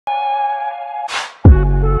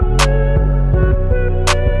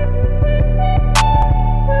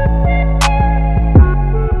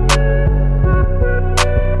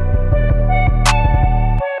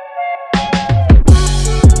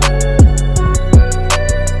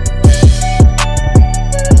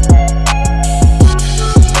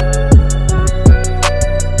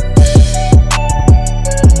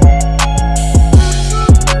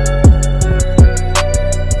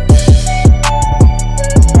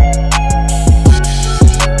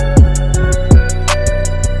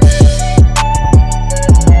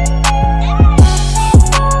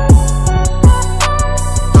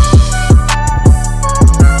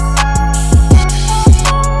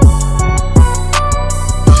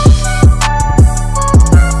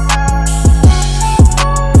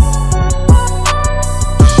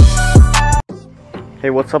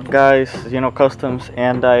what's up guys, Customs,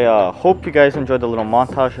 and I hope you guys enjoyed the little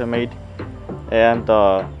montage I made. And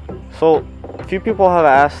so a few people have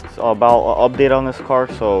asked about an update on this car,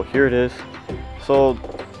 so here it is. So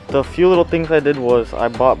the few little things I did was I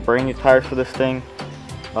bought brand new tires for this thing.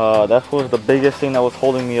 That was the biggest thing that was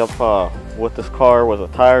holding me up with this car, was the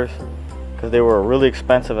tires, because they were really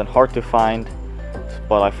expensive and hard to find,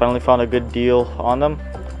 but I finally found a good deal on them.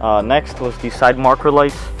 Next was the side marker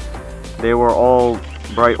lights. They were all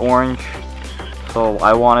bright orange, so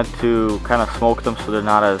I wanted to kind of smoke them so they're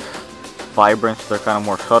not as vibrant, so they're kind of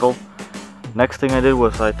more subtle. Next thing I did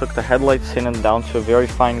was I took the headlights, sanded them down to a very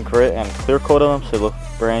fine grit and clear coated them so they look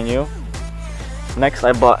brand new. Next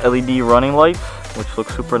I bought LED running lights, which look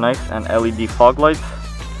super nice, and LED fog lights.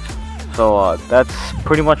 So that's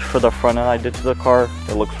pretty much for the front end I did to the car.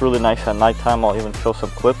 It looks really nice at nighttime. I'll even show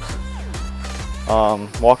some clips.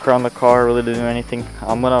 Walk around the car, really didn't do anything.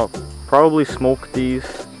 I'm gonna probably smoke these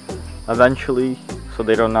eventually so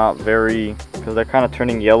they are not very, because they're kind of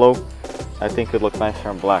turning yellow. I think it look nicer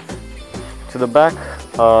in black. To the back,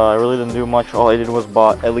 I really didn't do much. All I did was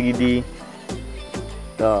bought LED,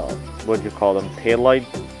 what do you call them, tail light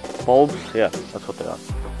bulbs? Yeah, that's what they are.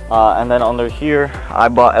 And then under here I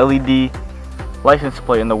bought LED license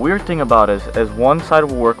plate, and the weird thing about it is one side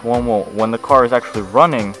will work, one won't. When the car is actually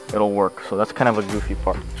running, it'll work, so that's kind of a goofy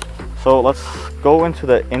part. So let's go into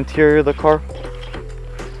the interior of the car.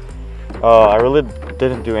 I really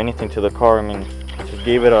didn't do anything to the car. I mean, just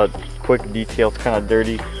gave it a quick detail. It's kind of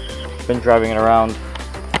dirty, been driving it around,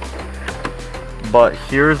 but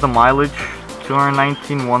here's the mileage: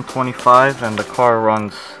 219, 125, and the car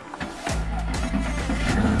runs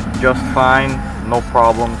just fine, no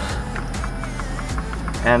problems.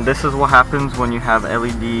 And this is what happens when you have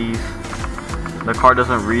LEDs. The car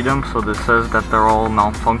doesn't read them, so this says that they're all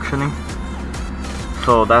malfunctioning.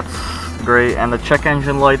 So that's great. And the check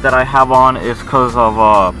engine light that I have on is because of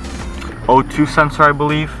O2 sensor, I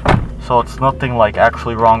believe. So it's nothing like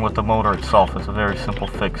actually wrong with the motor itself. It's a very simple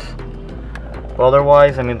fix. But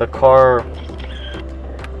otherwise, I mean, the car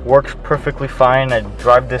works perfectly fine. I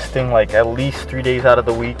drive this thing like at least 3 days out of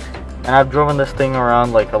the week. And I've driven this thing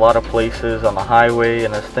around like a lot of places on the highway,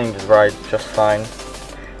 and this thing just rides just fine.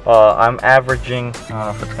 I'm averaging, I don't know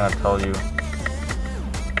if it's gonna tell you,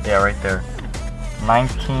 yeah, right there,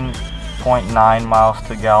 19.9 miles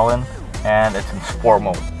to gallon, and it's in sport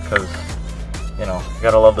mode, because you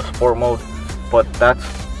gotta love the sport mode. But that's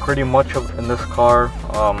pretty much in this car.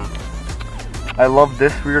 I love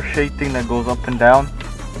this rear shade thing that goes up and down.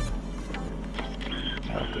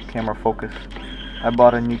 The camera focus. I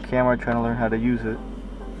bought a new camera, trying to learn how to use it.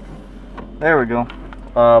 There we go.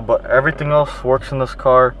 But everything else works in this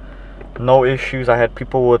car, no issues. I had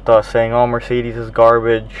people with saying, oh, Mercedes is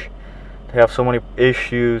garbage, they have so many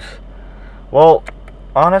issues. Well,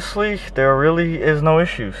 honestly, there really is no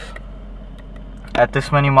issues at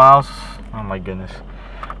this many miles. Oh my goodness,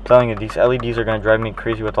 I'm telling you, these LEDs are gonna drive me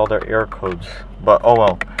crazy with all their error codes, but oh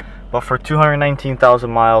well. But for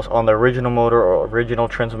 219,000 miles on the original motor or original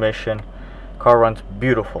transmission, car runs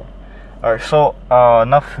beautiful. Alright, so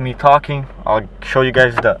enough of me talking. I'll show you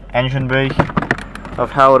guys the engine bay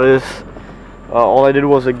of how it is. All I did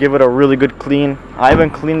was give it a really good clean. I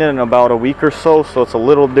haven't cleaned it in about a week or so, so it's a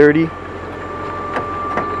little dirty.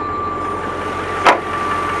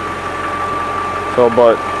 So,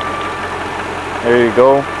 but there you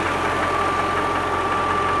go.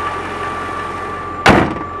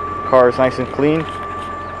 Car is nice and clean.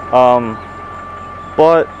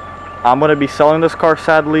 But I'm gonna be selling this car,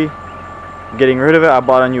 sadly. Getting rid of it. I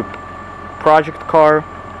bought a new project car,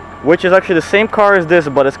 which is actually the same car as this,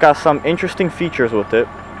 but it's got some interesting features with it,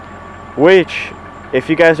 which, if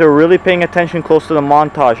you guys are really paying attention close to the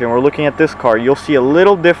montage and we're looking at this car, you'll see a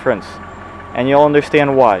little difference and you'll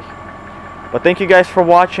understand why. But thank you guys for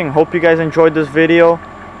watching. Hope you guys enjoyed this video.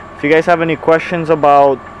 If you guys have any questions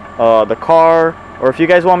about the car, or if you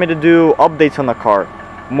guys want me to do updates on the car,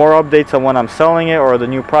 more updates on when I'm selling it or the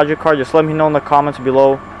new project car, just let me know in the comments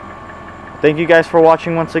below. Thank you guys for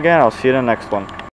watching once again. I'll see you in the next one.